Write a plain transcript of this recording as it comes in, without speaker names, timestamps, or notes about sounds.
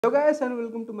Hello guys and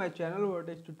welcome to my channel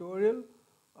VERTEX tutorial.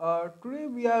 Today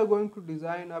we are going to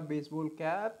design a baseball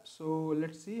cap. So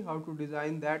let's see how to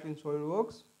design that in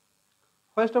Solidworks.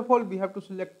 First of all, we have to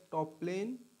select top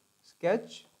plane,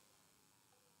 sketch.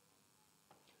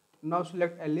 Now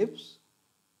select ellipse,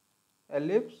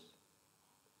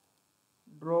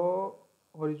 draw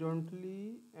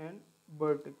horizontally and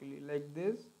vertically like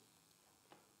this.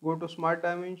 Go to smart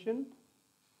dimension.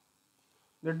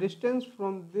 The distance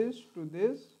from this to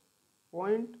this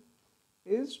point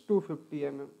is 250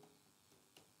 mm.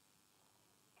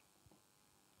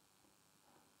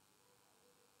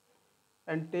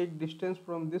 And take distance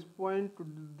from this point to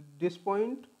this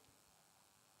point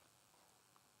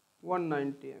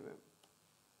 190 mm.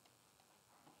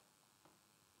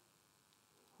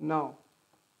 Now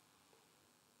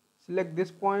select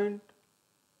this point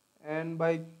and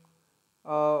by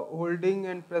holding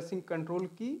and pressing Ctrl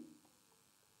key,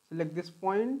 select this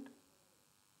point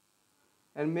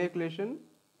and make relation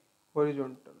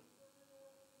horizontal.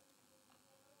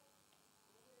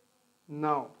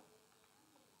 Now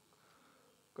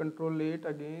Ctrl 8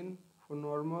 again for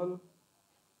normal.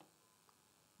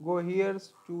 Go here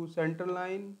to center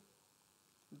line,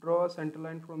 draw a center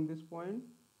line from this point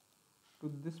to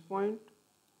this point,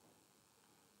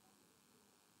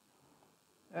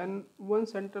 and one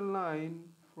center line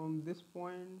from this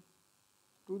point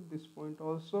to this point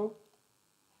also,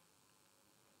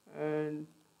 and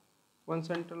one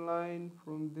center line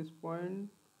from this point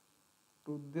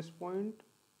to this point.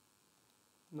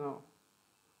 Now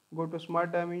go to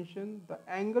smart dimension. The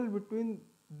angle between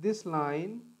this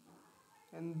line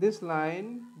and this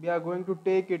line, we are going to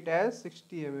take it as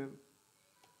 60 mm.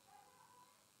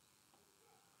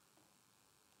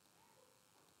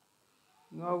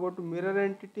 Now go to mirror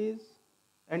entities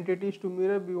to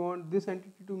mirror. We want this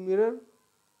entity to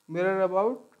mirror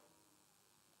about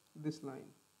this line.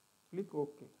 Click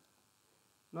OK.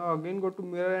 Now again go to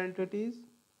mirror entities,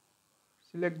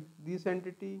 select this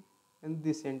entity and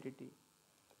this entity,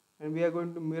 and we are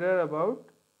going to mirror about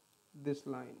this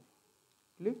line.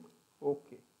 Click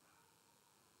OK.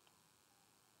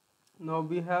 Now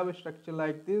we have a structure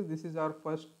like this. This is our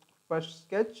first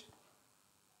sketch.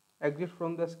 Exit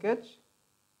from the sketch.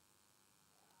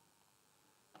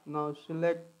 Now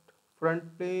select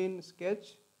front plane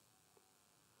sketch,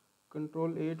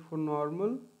 Ctrl 8 for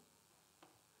normal.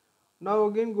 Now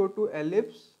again go to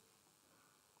ellipse,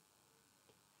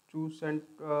 choose and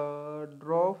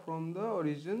draw from the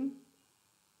origin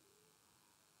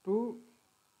to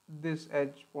this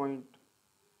edge point,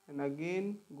 and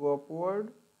again go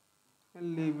upward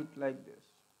and leave it like this.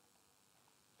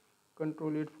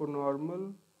 Ctrl 8 for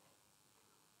normal.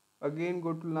 Again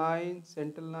go to line,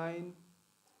 center line,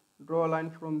 draw a line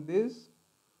from this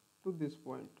to this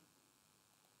point.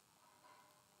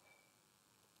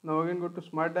 Now again go to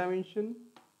smart dimension,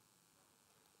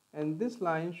 and this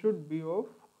line should be of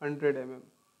 100 mm.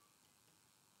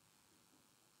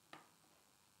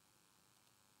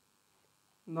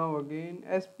 Now again,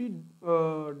 as we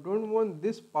don't want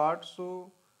this part,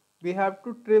 so we have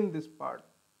to trim this part.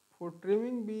 For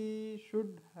trimming, we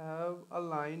should have a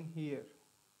line here.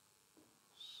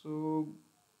 So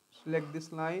select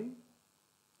this line,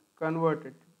 convert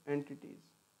it entities.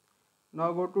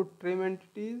 Now go to trim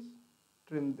entities,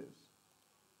 trim this.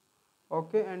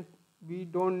 Okay, and we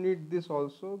don't need this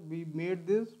also. We made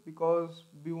this because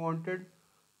we wanted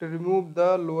to remove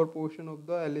the lower portion of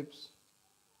the ellipse.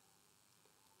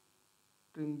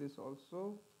 Trim this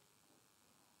also.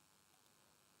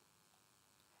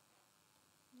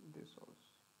 This also.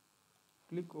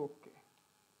 Click OK.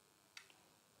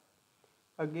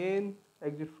 Again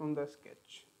exit from the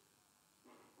sketch.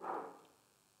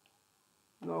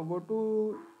 Now go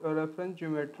to reference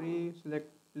geometry,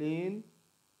 select plane.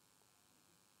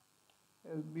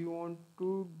 As we want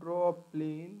to draw a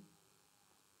plane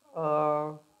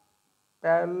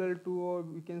parallel to, or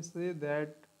we can say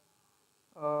that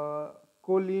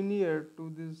collinear to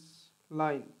this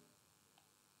line.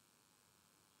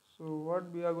 So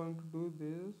what we are going to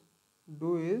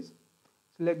do is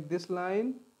select this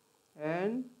line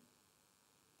and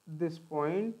this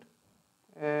point,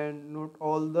 and note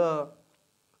all the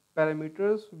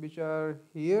parameters which are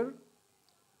here.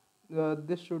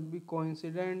 This should be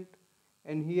coincident,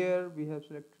 and here we have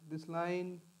selected this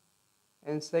line,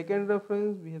 and second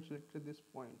reference we have selected this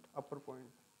point, upper point.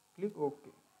 Click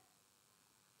OK.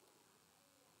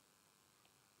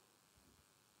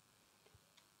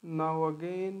 Now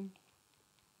again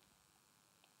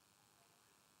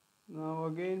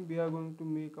we are going to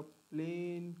make a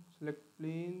plane. Select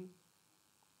plane,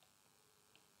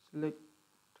 select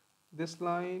this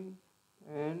line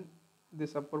and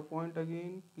this upper point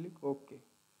again, click OK.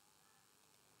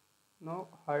 Now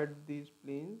hide these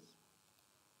planes,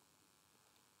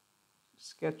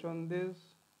 sketch on this,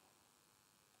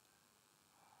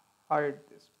 hide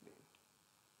this plane.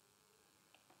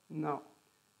 Now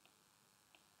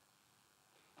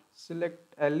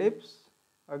select ellipse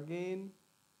again,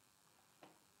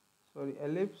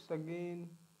 ellipse again,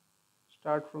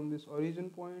 start from this origin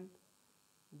point,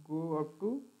 go up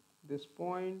to this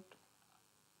point.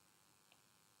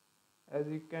 As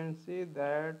you can see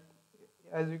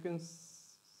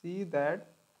that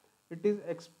it is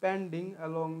expanding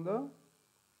along the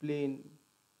plane.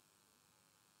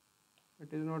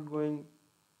 It is not going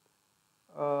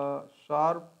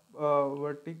sharp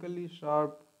vertically,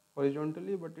 sharp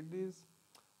horizontally, but it is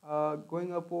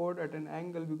going upward at an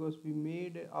angle because we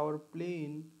made our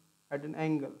plane at an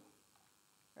angle,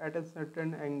 at a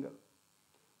certain angle.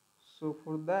 So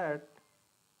for that,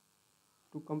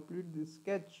 to complete this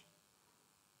sketch,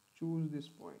 choose this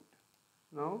point.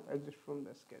 Now exit from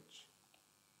the sketch.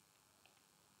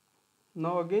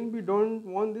 Now again, we don't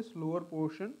want this lower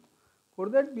portion. For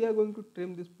that, we are going to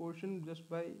trim this portion just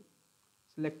by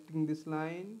selecting this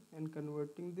line and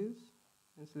converting this,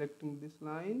 and selecting this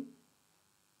line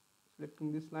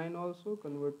also,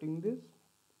 converting this,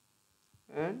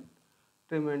 and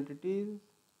trim entities,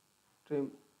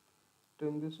 trim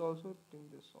this also, trim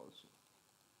this also.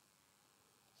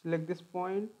 Select this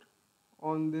point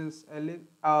on this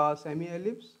semi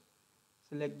ellipse,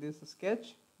 select this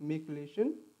sketch, make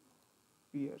relation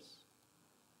pierce,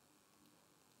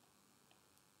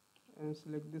 and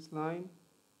select this line,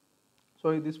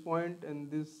 this point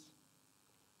and this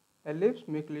ellipse,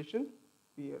 make relation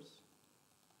pierce.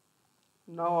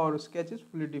 Now our sketch is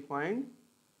fully defined.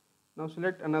 Now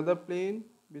select another plane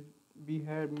which we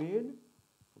had made,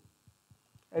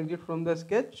 exit from the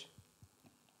sketch,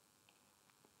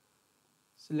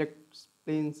 select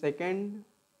plane second,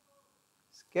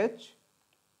 sketch.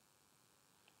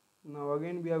 Now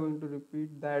again we are going to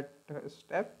repeat that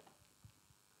step.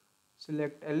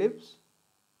 Select ellipse,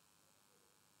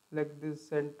 select this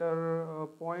center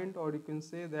point, or you can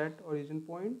say that origin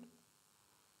point,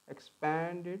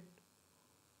 expand it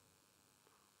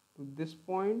to this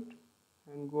point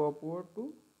and go upward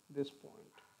to this point.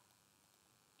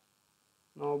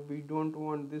 Now we don't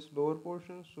want this lower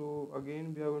portion, so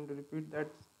again we are going to repeat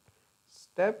that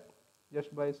step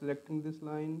just by selecting this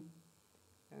line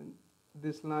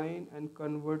and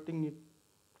converting it.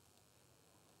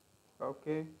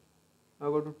 Okay, now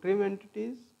go to trim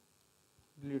entities,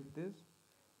 delete this,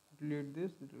 delete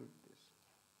this, delete this.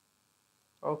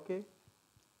 Okay,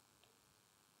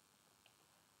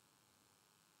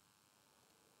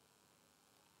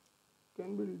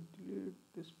 can we delete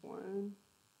this point?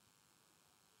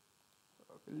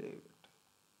 Okay, leave it.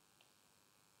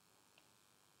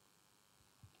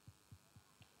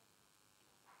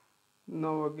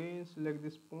 Now again select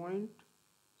this point,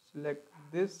 select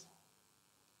this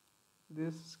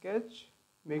sketch,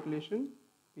 make relation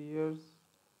pierce,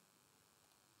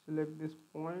 select this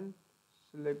point,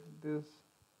 select this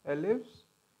ellipse,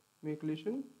 make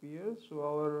relation pierce. So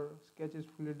our sketch is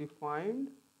fully defined.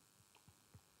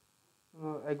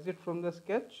 Exit from the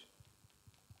sketch,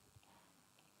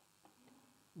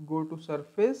 go to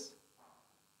surface,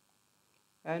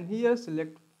 and here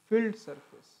select filled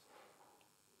surface.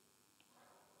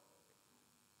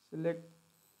 Select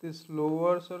this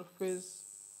lower surface,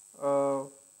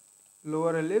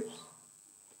 lower ellipse,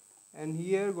 and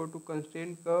here go to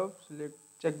constraint curve, select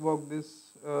check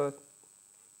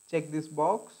this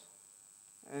box,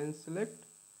 and select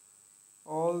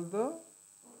all the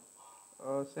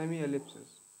semi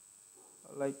ellipses,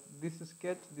 like this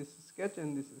sketch,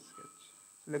 and this sketch.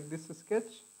 Select this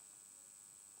sketch,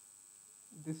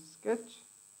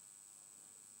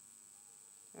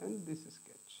 and this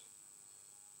sketch.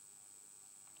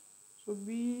 So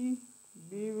we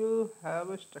will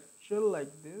have a structure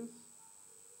like this.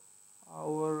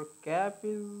 Our cap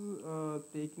is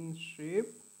taking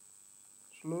shape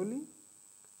slowly.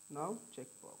 Now check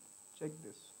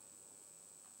this.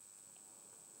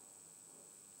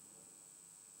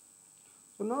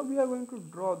 So now we are going to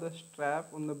draw the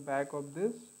strap on the back of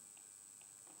this.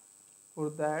 For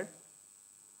that,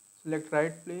 select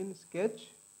right plane, sketch,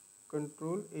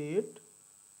 Control 8.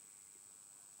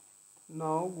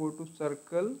 Now go to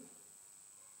circle,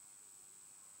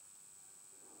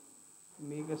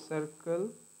 make a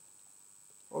circle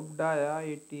of dia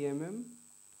 80 mm.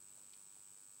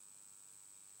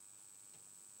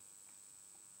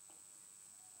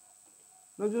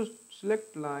 Now just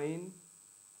select line,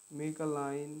 make a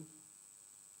line,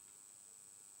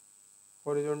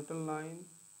 horizontal line,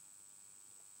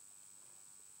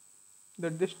 The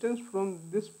distance from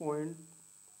this point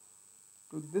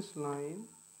to this line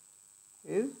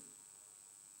is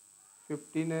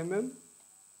 15 mm.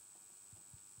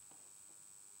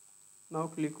 Now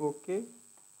click OK.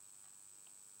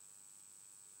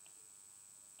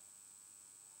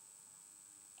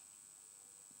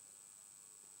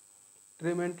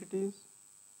 Trim entities.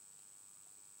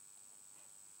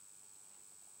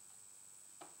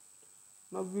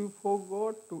 Now we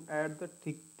forgot to add the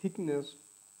thickness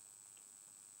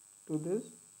to this.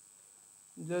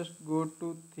 Just go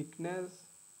to thickness,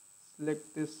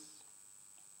 select this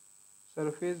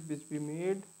surface which we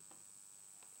made.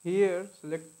 Here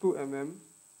select 2 mm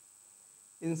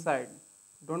inside.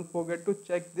 Don't forget to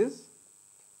check this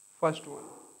first one,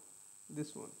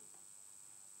 this one.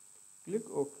 Click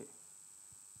OK.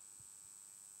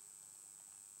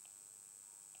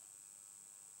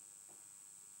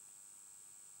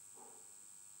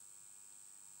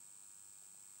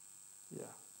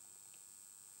 Yeah.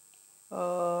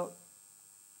 Uh,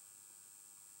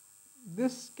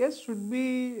 this sketch should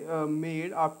be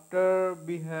made after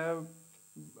we have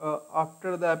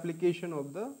after the application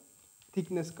of the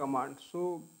thickness command.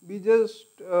 So we just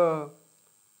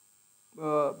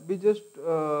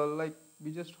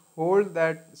hold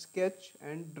that sketch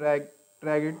and drag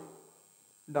it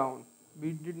down.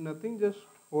 We did nothing, just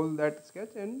hold that sketch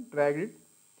and drag it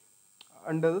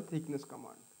under the thickness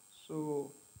command.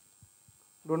 So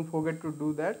don't forget to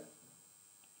do that.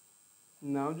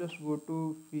 Now just go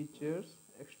to features,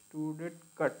 extruded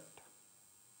cut.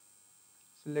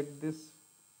 Select this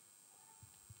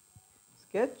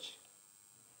sketch.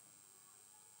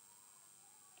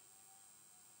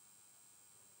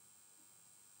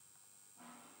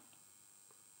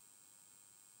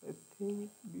 I think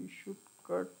we should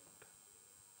cut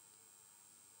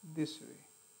this way.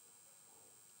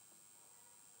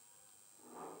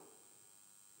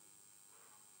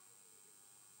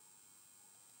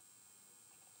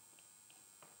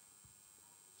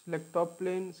 Select top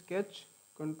plane, sketch,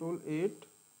 Control 8.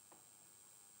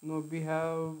 Now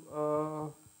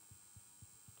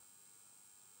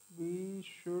we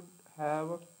should have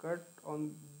a cut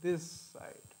on this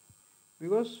side,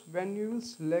 because when you will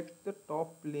select the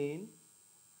top plane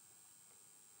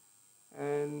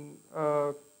and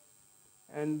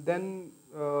then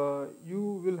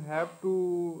you will have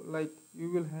to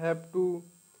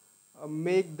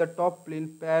make the top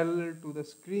plane parallel to the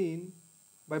screen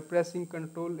by pressing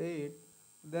Control 8.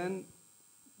 Then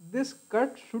this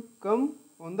cut should come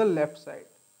on the left side,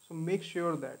 so make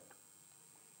sure that.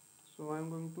 So I'm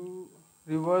going to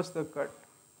reverse the cut.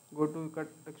 Go to cut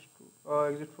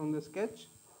extrude, exit from the sketch,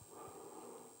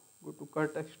 go to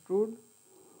cut extrude,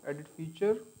 edit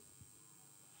feature.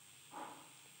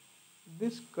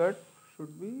 This cut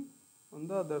should be on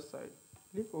the other side.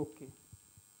 Click OK.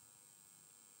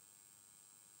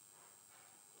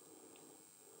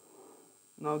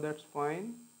 Now that's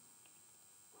fine.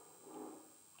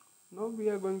 Now we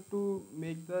are going to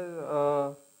make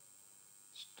the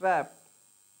strap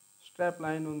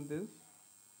line on this.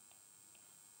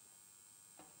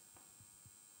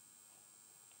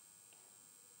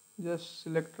 Just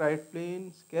select right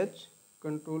plane, sketch,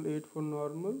 Control 8 for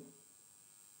normal.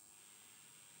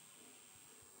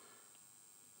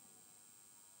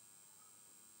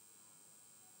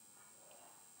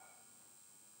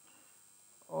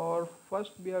 Or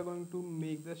first we are going to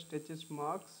make the stitches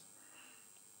marks.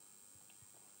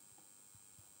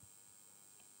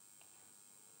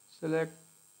 Select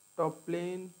top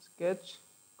plane, sketch,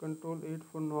 Control 8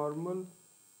 for normal.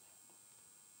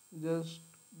 Just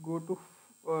go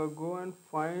and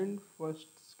find first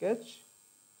sketch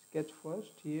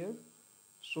first here,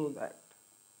 so that.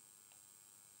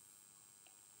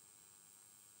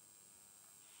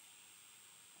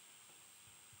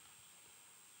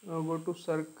 Now go to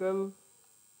circle,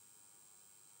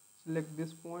 select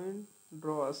this point,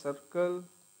 draw a circle.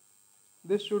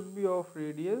 This should be of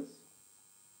radius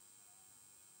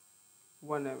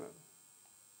 1 mm.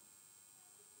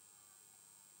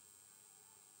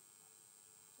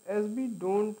 As we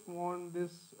don't want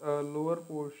this lower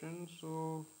portion,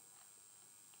 so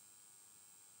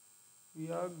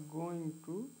we are going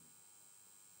to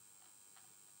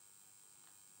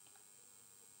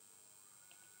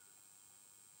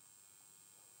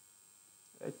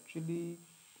actually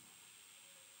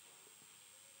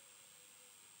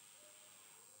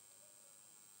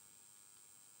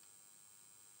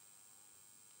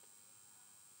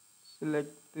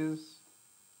select this.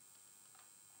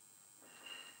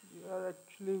 We are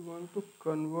actually going to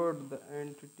convert the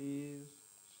entities.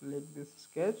 Select this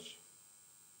sketch,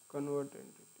 convert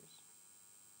entities.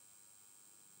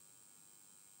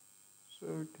 So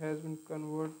it has been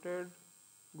converted.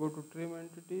 Go to trim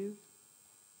entities.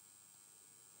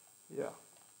 Yeah,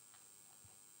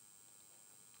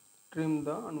 trim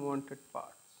the unwanted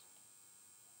parts.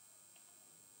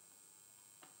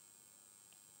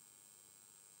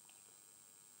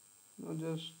 Now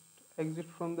just exit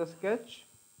from the sketch.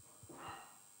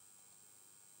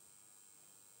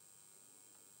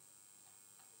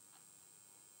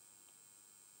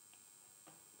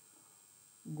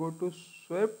 Go to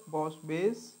sweep boss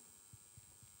base.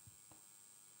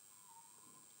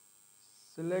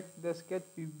 Select the sketch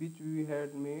which we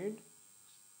had made.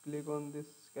 Click on this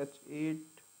sketch 8,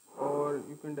 or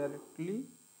you can directly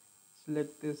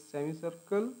select this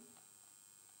semicircle.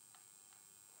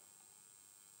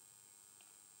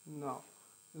 Now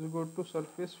just go to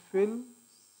surface fill,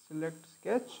 select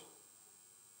sketch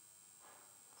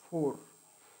 4,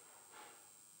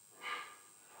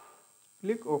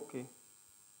 click OK.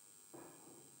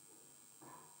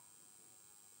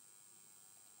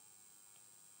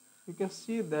 You can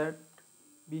see that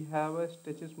we have a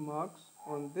stitches marks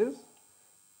on this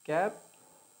cap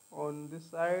on this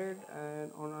side,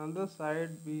 and on another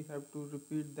side we have to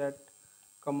repeat that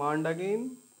command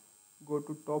again. Go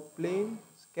to top plane,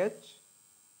 sketch,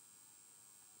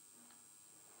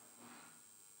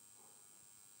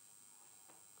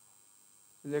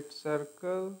 select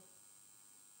circle,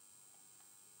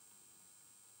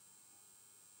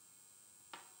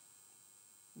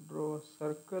 draw a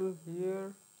circle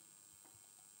here,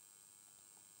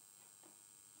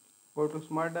 go to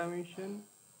smart dimension,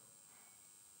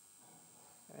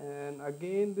 and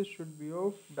again this should be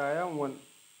of dia 1.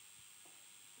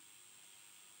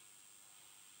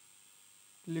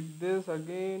 Click this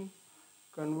again,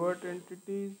 convert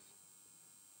entities.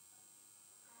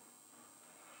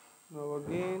 Now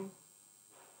again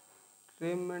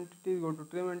trim entities, go to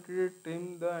trim entity,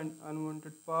 trim the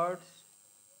unwanted parts.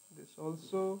 This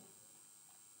also.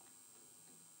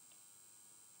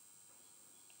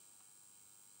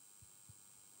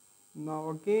 Now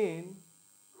again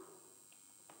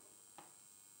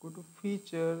go to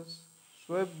features,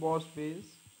 sweep boss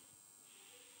base,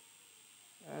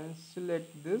 and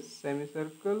select this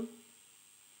semicircle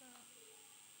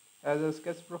as a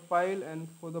sketch profile, and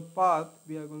for the path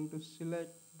we are going to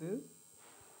select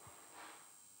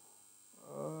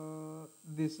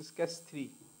this sketch 3.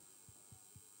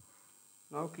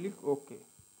 Now click OK.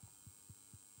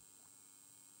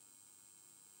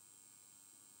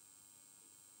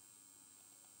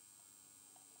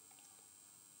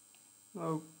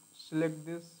 Now select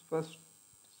this first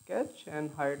sketch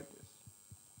and hide this.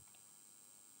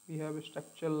 We have a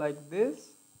structure like this.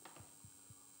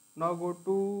 Now go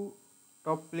to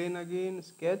top plane again,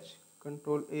 sketch,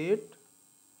 Control 8,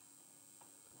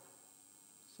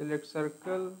 select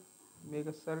circle, make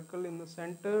a circle in the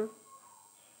center,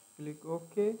 click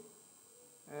OK,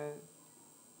 and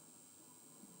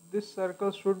this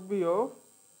circle should be of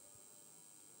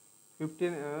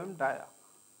 15 mm dia.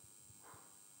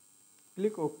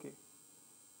 Click OK.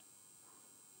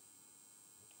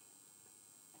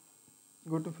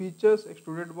 Go to features,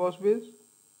 extruded boss base.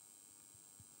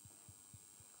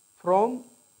 From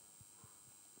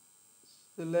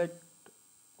select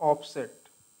offset.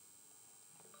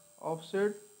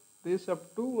 Offset this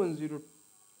up to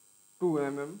 102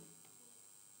 mm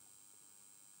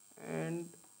and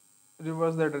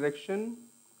reverse the direction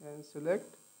and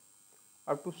select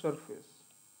up to surface.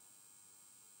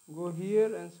 Go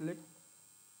here and select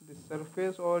this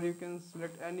surface, or you can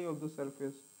select any of the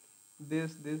surface.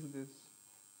 This.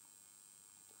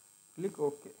 Click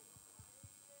OK.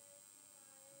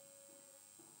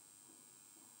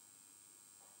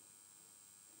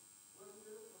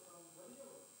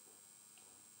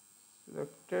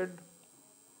 Selected.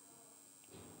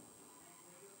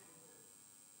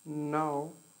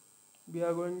 Now we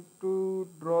are going to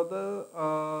draw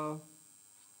the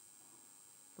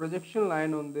projection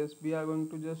line on this. We are going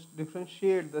to just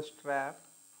differentiate the strap.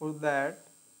 For that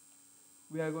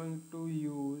we are going to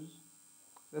use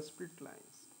the split lines.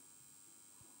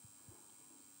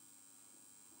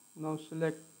 Now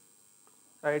select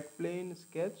right plane,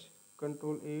 sketch,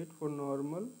 Control 8 for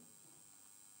normal,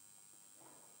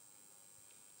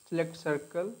 select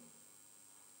circle,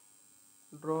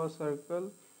 draw a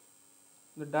circle.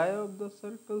 The dia of the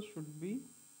circle should be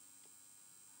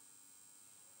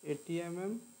 80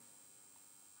 mm.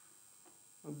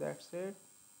 That's it.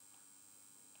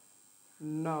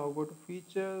 Now go to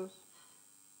features,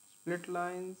 split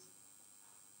lines.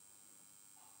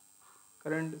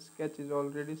 Current sketch is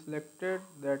already selected,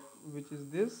 that which is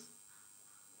this,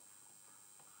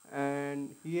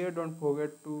 and here don't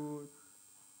forget to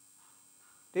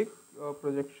tick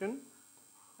projection.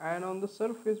 and on the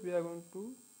surface we are going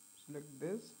to select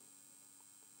this.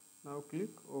 Now click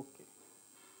OK.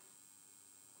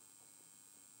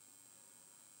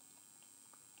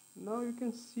 Now you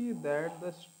can see that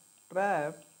the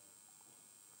strap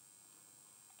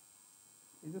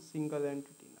is a single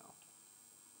entity now.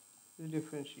 It's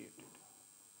differentiated.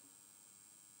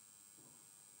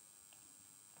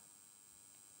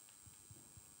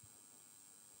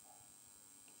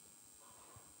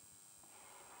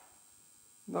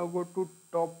 Now go to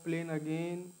top plane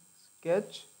again,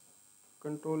 sketch,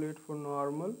 control 8 for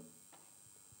normal.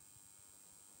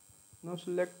 Now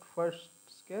select first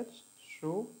sketch,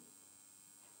 show,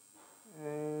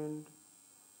 and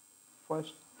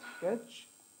first sketch,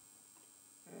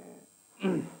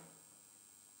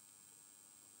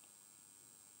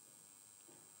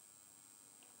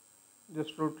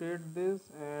 just rotate this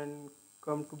and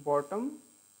come to bottom,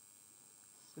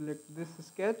 select this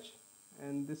sketch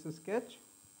and this sketch,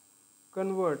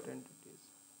 convert entities.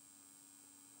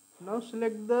 Now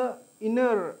select the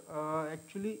inner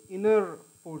inner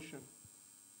portion,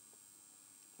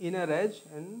 inner edge,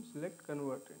 and select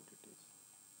convert entities.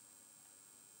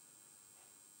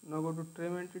 Now go to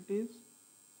trim entities,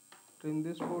 trim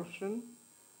this portion,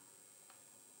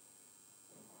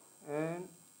 and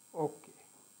OK.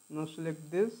 Now select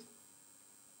this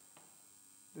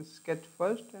sketch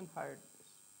first and hide this.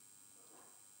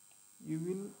 You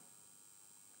will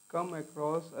come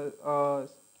across a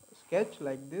sketch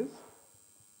like this.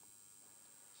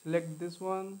 Select this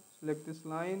one, select this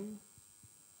line,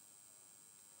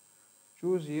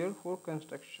 choose here for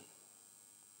construction,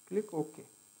 click OK.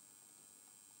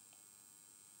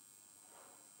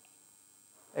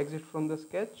 Exit from the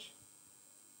sketch.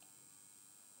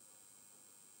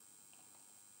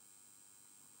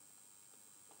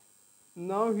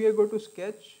 Now here go to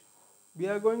sketch. We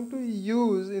are going to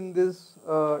use in this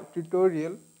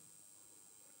tutorial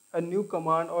a new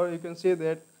command, or you can say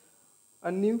that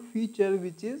a new feature,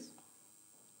 which is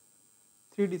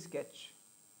 3D sketch.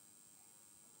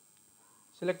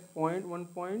 Select point, 1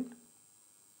 point,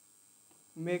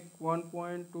 make 1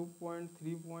 point, 2 point,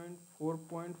 3 point, 4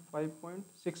 point, 5 point,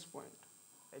 6 point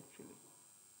actually.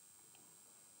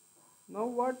 Now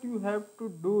what you have to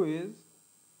do is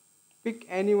pick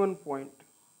any one point.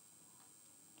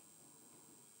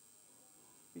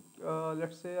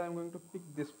 Let's say I'm going to pick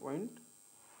this point,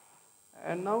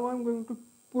 and now I'm going to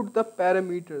put the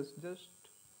parameters. Just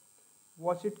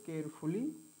watch it carefully.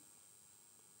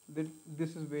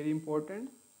 This is very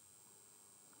important.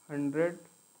 100,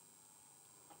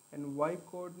 and y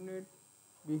coordinate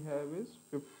we have is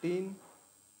 15,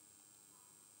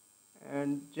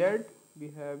 and z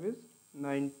we have is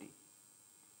 90.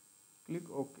 Click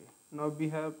OK. Now we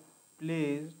have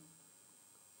placed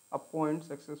a point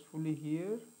successfully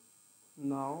here.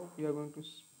 Now we are going to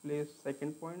place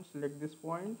second point. Select this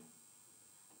point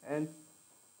and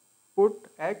put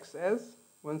x as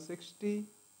 160,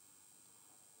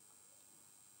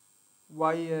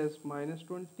 y as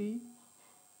 -20,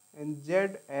 and z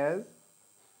as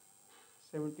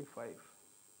 75.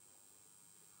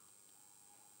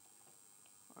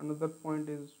 Another point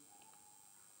is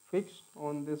fixed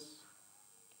on this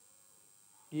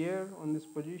here, on this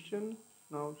position.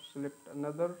 Now select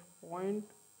another point,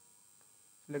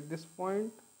 select this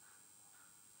point,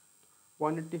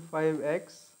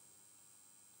 185x,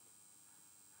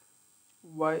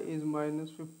 y is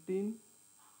 -15,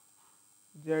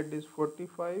 z is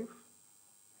 45.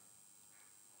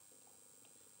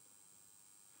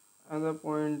 Another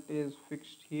point is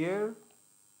fixed here.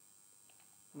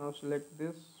 Now select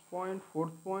this point,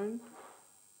 fourth point,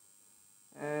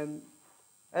 and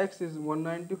x is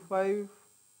 195,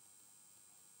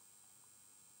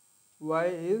 y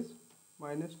is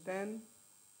 -10.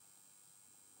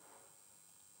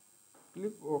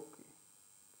 Click OK.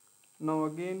 Now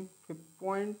again fifth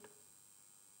point,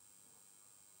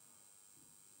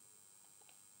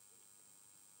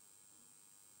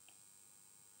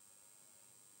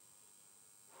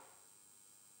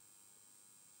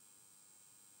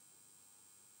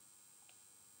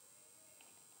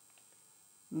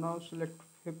 now select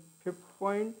fifth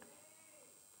point,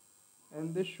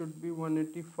 and this should be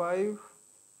 185,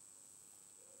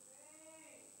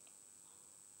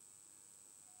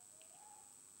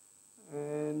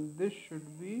 and this should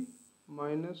be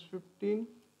 -15,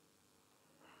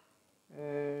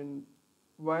 and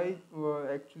y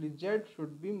actually z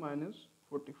should be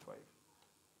 -45.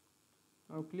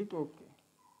 Now click OK.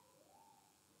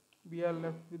 We are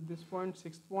left with this point,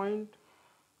 sixth point,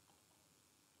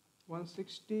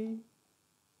 160,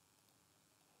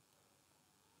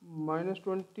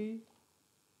 -20,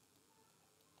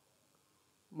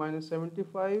 minus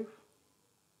 75,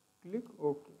 click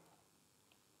OK.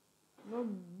 Now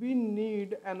we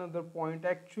need another point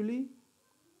actually,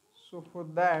 so for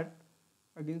that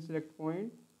again select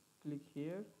point, click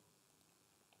here,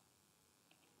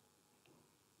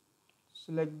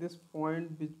 select this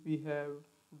point which we have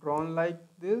drawn like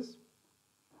this,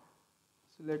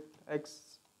 select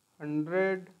x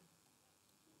 100,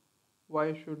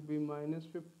 y should be minus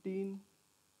 15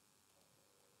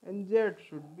 and z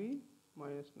should be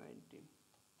minus 19.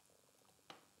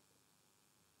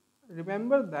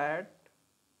 Remember that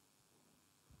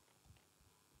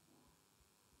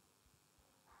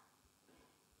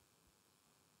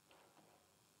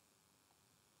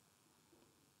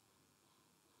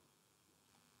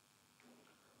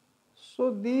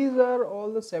so these are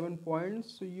all the 7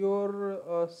 points. So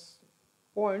your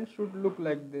point should look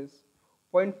like this.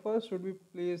 Point first should be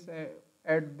placed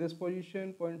at this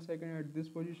position, point second at this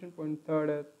position, point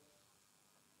third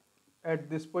at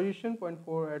this position, point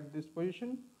 4 at this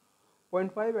position,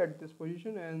 point 5 at this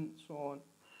position, and so on.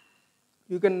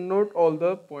 You can note all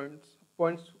the points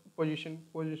positioning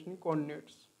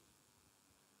coordinates.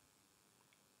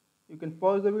 You can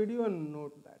pause the video and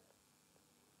note that.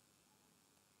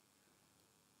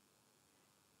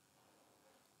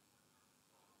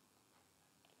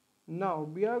 Now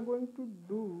we are going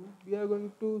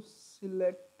to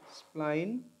select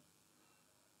spline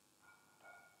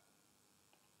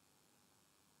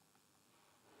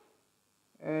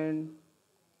and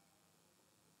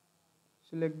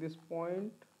select this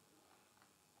point,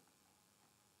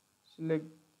 select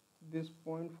this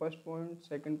point, first point,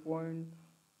 second point,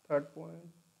 third point,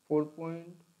 fourth point,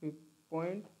 fifth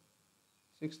point,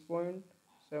 sixth point,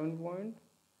 seventh point,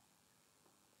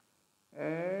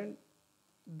 and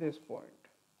this point.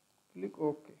 Click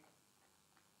OK.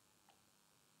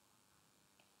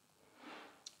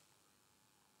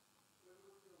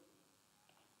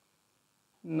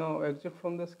 Now exit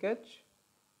from the sketch,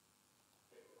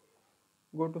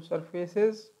 go to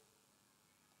surfaces,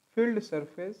 filled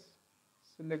surface,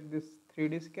 select this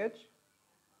 3D sketch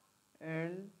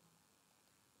and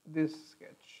this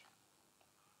sketch,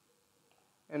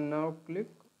 and now click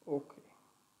OK.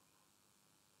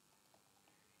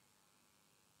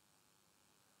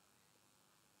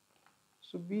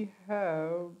 So we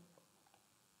have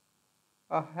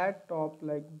a hat top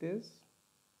like this.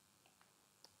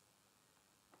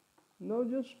 Now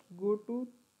just go to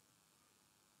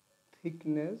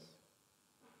thickness,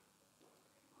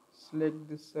 select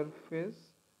the surface,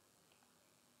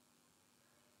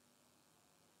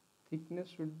 thickness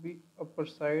should be upper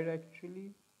side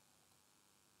actually,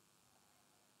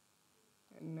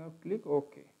 and now click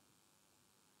OK.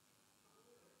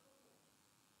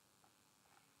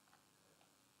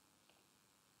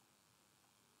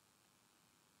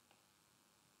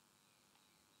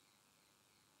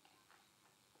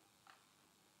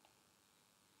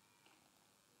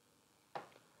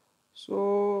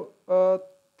 So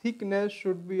thickness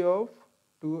should be of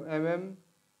 2 mm.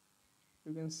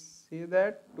 You can see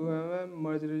that 2 mm,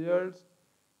 merge results,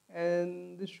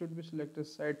 and this should be selected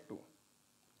side 2.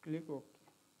 Click OK.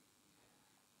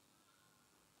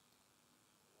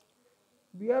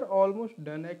 We are almost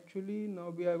done actually.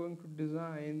 Now we are going to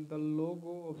design the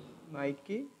logo of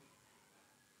Nike.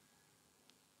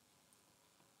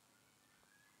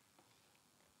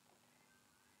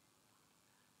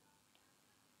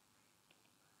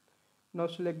 Now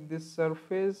select this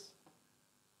surface.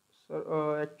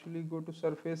 So, actually go to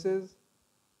surfaces,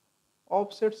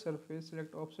 offset surface,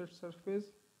 select offset surface,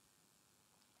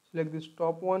 select this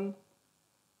top one,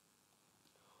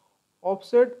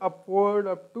 offset upward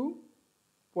up to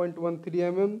 0.13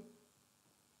 mm.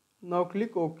 Now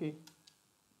click OK.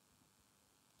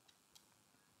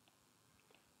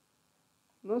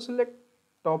 Now select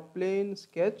top plane,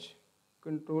 sketch,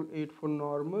 Control 8 for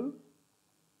normal,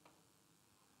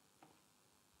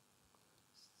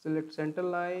 select center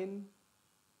line,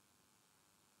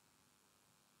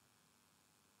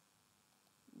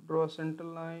 draw center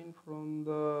line from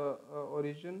the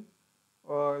origin,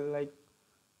 or like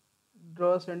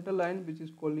draw center line which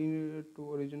is collinear to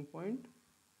origin point,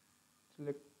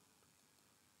 select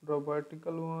draw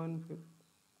vertical one,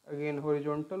 again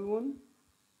horizontal one,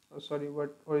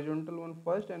 horizontal one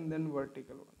first and then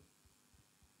vertical one.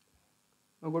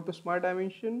 Now go to smart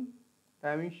dimension,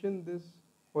 dimension this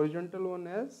horizontal one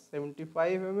as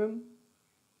 75 mm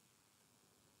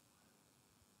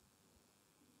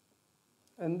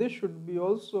and this should be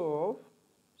also of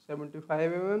 75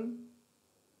 mm.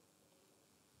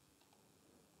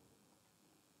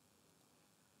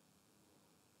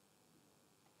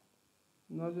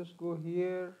 Now just go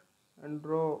here and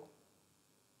draw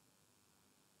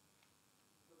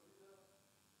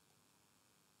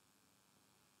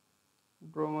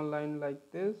draw one line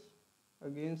like this,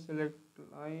 again select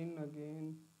line,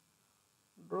 again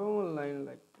draw one line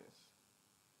like this.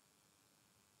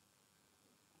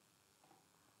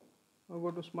 Now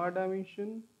go to smart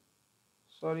dimension,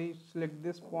 select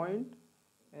this point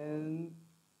and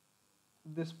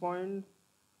this point,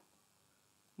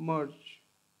 merge.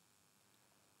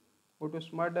 Go to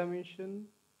smart dimension,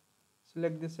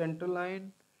 select the center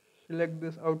line, select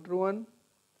this outer one.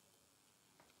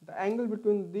 The angle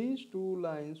between these two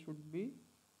lines should be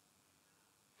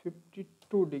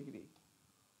 52 degree,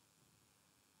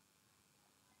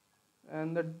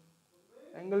 and the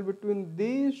angle between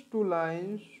these two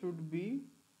lines should be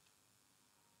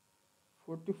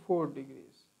 44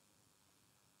 degrees.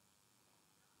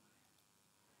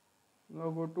 Now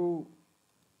go to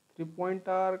 3-point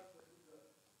arc,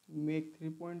 make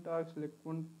 3-point arc, select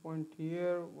one point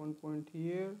here, one point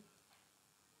here,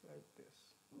 like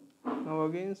this. Now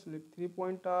again select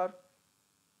 3-point arc,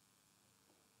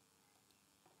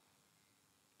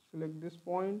 select this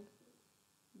point,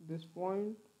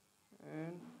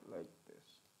 and like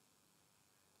this.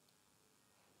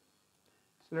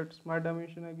 Select smart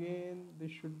dimension again,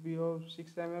 this should be of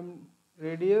 6 mm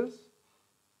radius.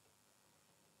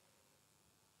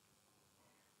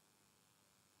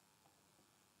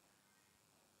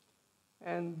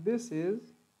 And this is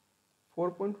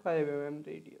 4.5 mm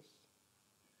radius.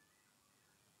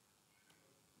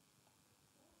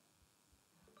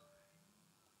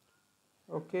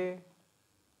 Okay.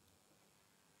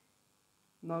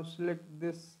 Now select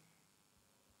this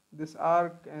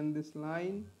arc and this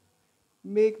line,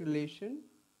 make relation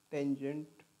tangent.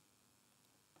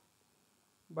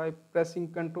 By pressing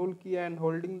Ctrl key and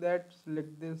holding that,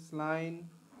 select this line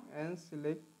and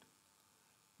select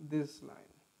this line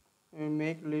and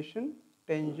make relation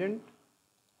tangent.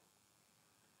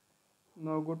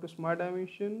 Now go to smart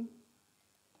dimension.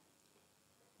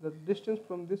 The distance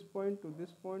from this point to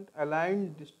this point,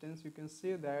 aligned distance, you can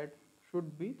say that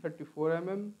should be 34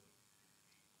 mm.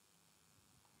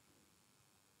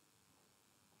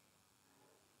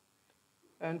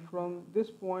 And from this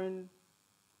point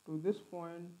to this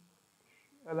point,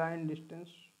 aligned distance,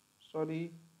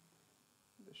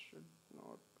 this should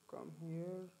not come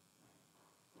here,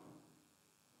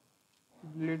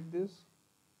 delete this.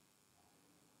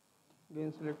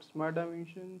 Again select smart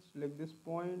dimension, select this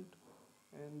point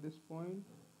and this point,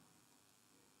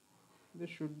 this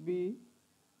should be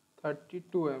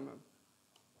 32 mm.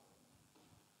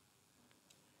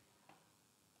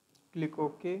 Click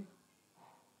OK.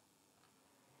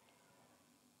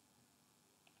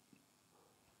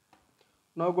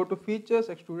 Now go to features,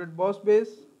 extruded boss base.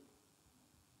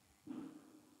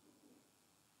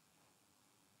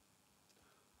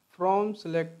 From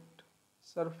select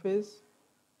surface,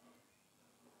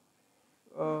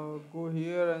 go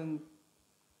here and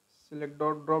select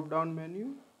drop down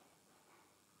menu,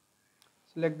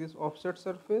 select this offset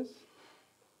surface,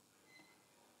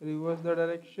 reverse the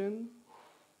direction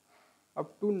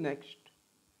up to next.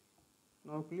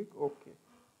 Now click OK.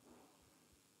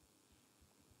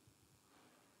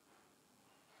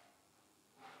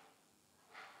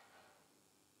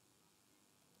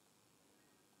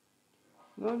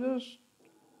 Now just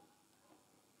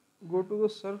go to the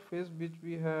surface which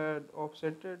we had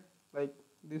offsetted, like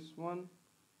this one,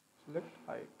 select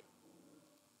height.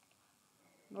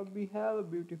 Now we have a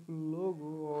beautiful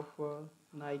logo of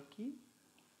Nike.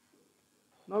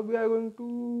 Now we are going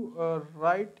to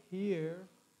write here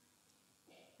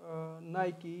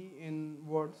Nike in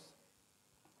words.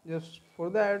 Just for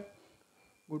that,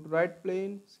 go to right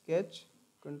plane, sketch,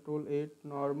 Ctrl 8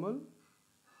 normal,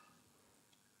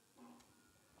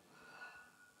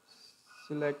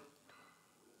 select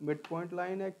midpoint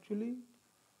line actually,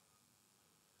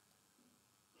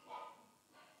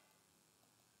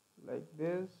 like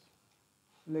this,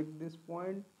 select this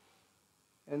point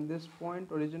and this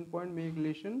point, origin point, make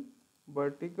relation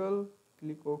vertical,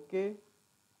 click OK.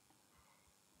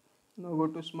 Now go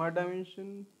to smart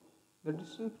dimension. The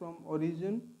distance from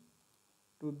origin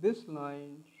to this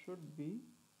line should be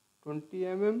 20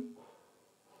 mm.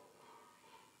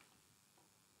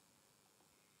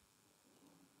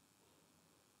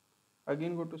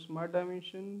 Again go to smart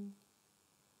dimension.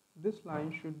 This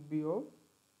line should be of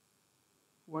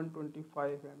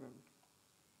 125 mm.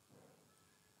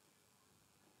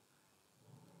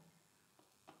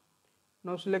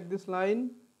 Now select this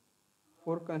line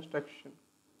for construction.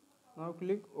 Now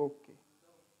click OK.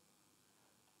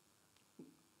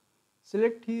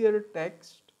 Select here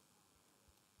text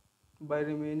by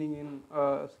remaining in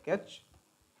sketch.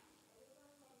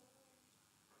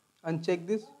 Uncheck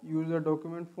this, use a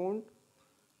document font.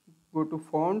 Go to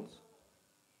fonts,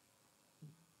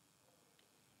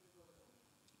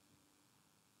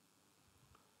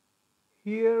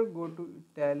 here go to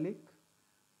italic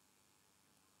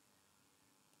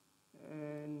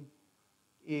and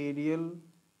Arial,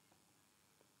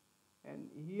 and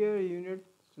here unit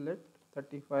select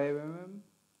 35 mm,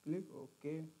 click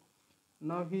OK.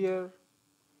 Now here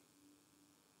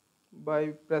by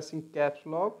pressing caps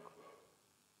lock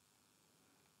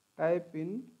type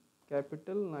in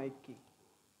capital Nike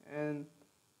and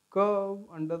curve,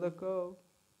 under the curve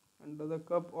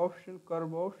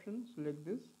option select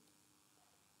this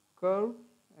curve,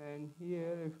 and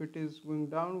here if it is going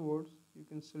downwards you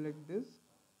can select this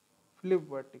flip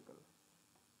vertical,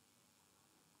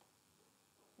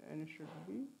 and it should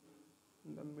be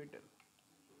in the middle.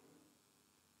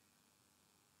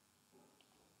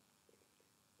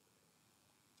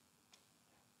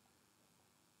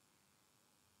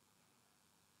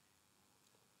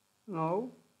 Now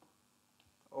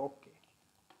okay,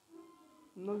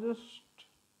 now just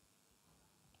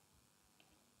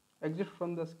exit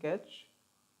from the sketch,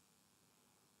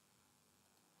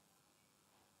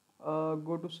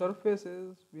 go to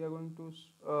surfaces, we are going to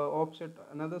offset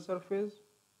another surface,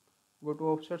 go to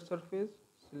offset surface,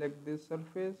 select this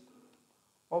surface,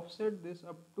 offset this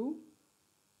up to,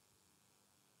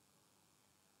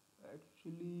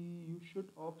 actually you should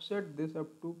offset this up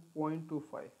to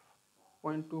 0.25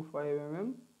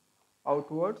 mm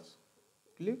outwards,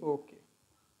 click OK.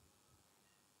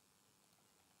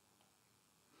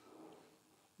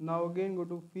 Now again go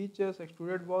to features,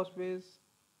 extruded boss base,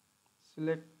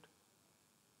 select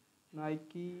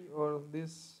Nike or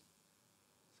this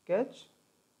sketch.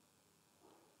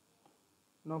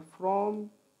 Now from,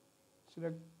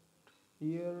 select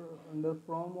here under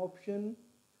from option,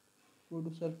 go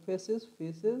to surfaces,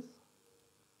 faces,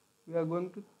 we are going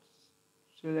to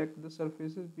select the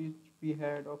surfaces which we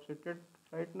had offsetted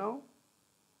right now,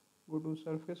 go to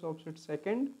surface offset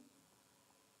second,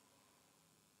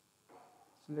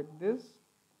 select this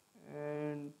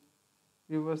and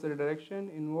reverse the direction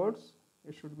inwards,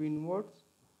 it should be inwards.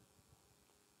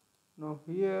 Now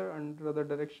here under the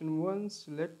direction 1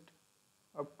 select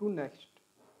up to next,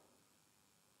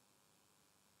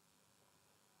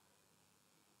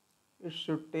 it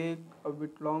should take a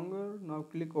bit longer. Now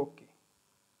click OK.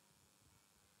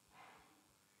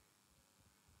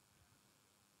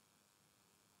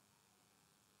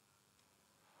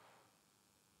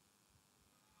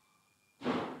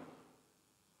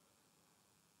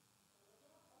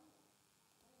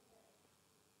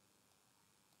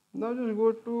 Now just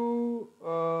go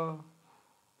to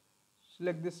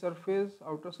select this surface,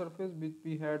 outer surface which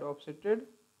we had offsetted,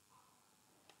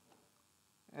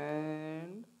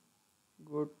 and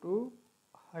go to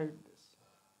hide this.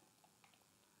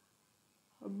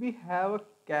 We have a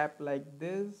cap like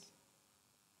this.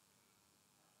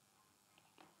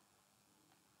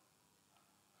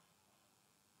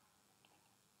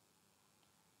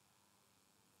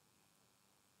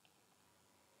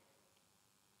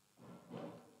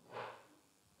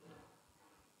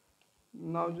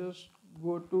 Now just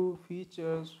go to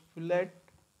features, fillet,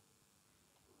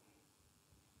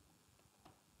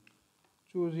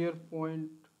 choose here 0.2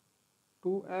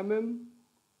 mm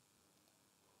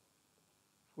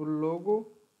for logo.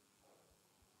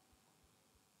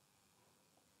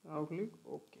 Now click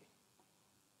OK.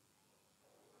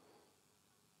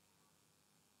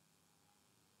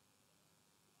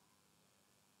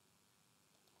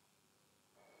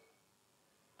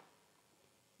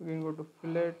 Again go to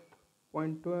fillet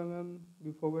 0.2 mm.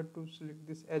 We forgot to select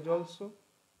this edge also.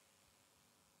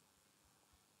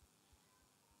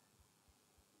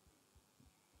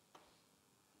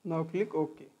 Now click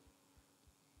OK.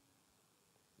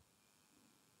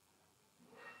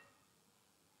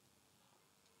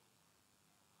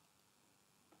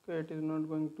 Okay, it is not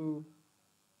going to.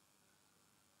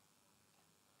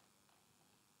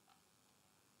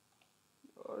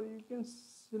 Or you can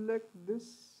select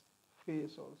this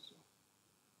face also,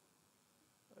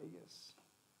 I guess.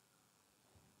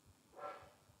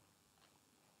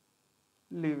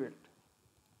 Leave it.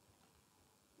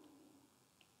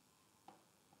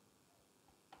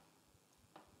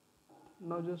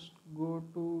 Now just go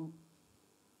to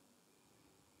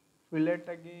fillet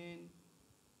again,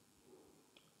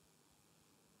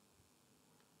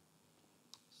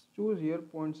 choose here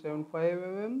 0.75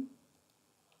 mm,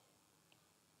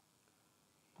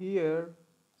 here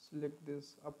select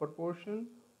this upper portion,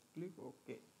 click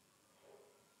OK.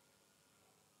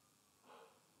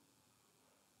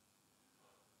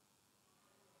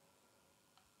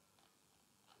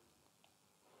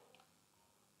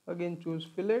 Again choose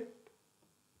fillet,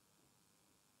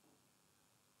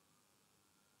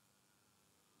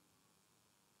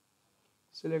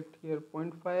 select here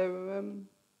 0.5 mm,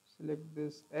 select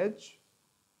this edge.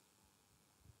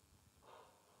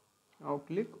 Now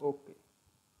click OK.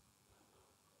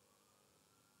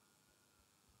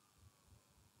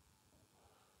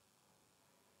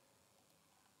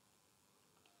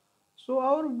 So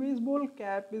our baseball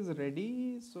cap is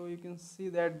ready. So you can see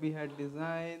that we had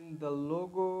designed the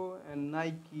logo and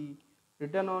Nike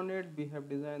written on it. We have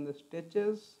designed the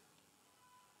stitches,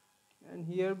 and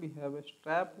here we have a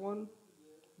strap one.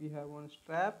 We have one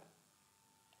strap.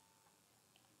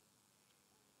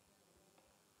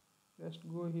 Let's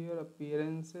go here,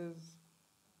 appearances.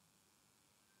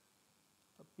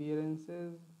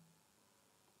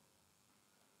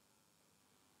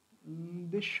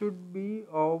 This should be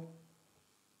of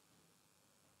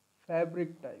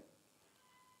fabric type,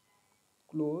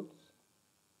 clothes,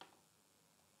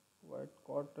 white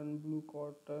cotton, blue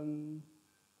cotton,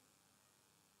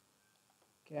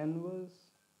 canvas,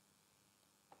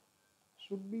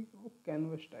 should be of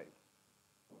canvas type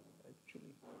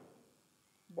actually.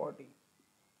 Body,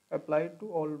 applied to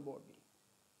all body.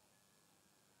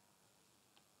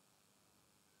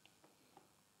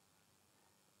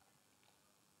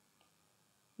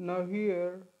 Now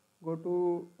here go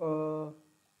to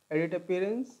edit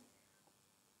appearance.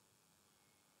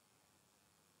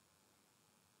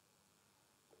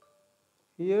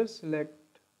 Here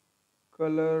select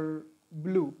color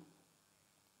blue.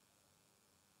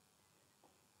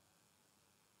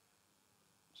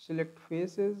 Select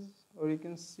faces, or you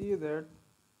can see that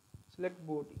select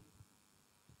body.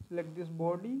 Select this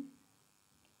body,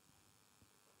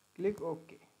 click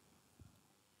OK.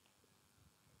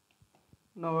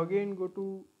 Now again go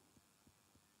to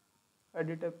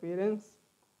edit appearance,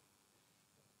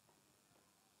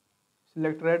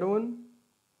 select red one.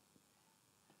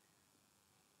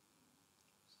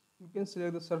 You can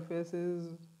select the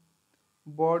surfaces,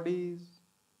 bodies,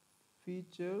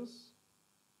 features.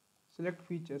 Select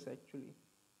features actually.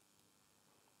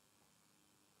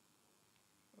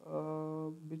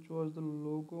 Which was the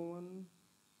logo one?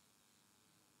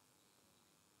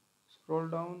 Scroll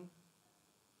down,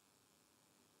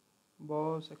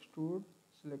 boss extrude,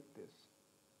 select this,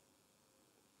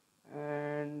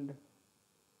 and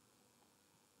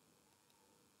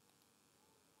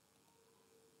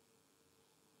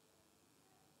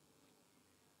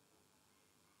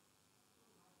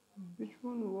which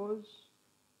one was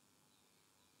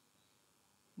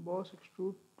boss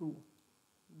extrude 2,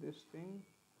 this thing,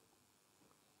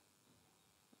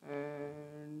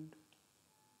 and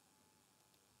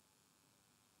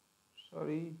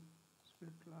sorry,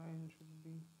 split line should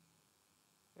be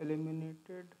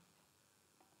eliminated.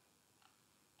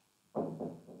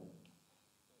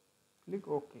 Click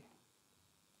OK.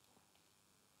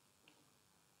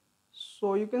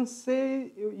 So you can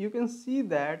see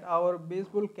that our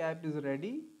baseball cap is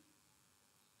ready.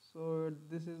 So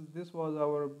this was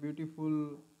our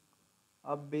beautiful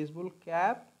baseball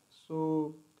cap.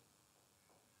 So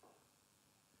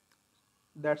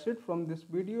that's it from this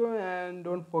video, and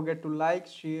don't forget to like,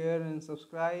 share and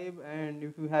subscribe. And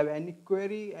if you have any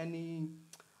query,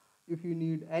 if you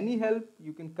need any help,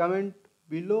 you can comment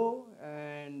below,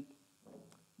 and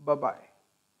bye bye.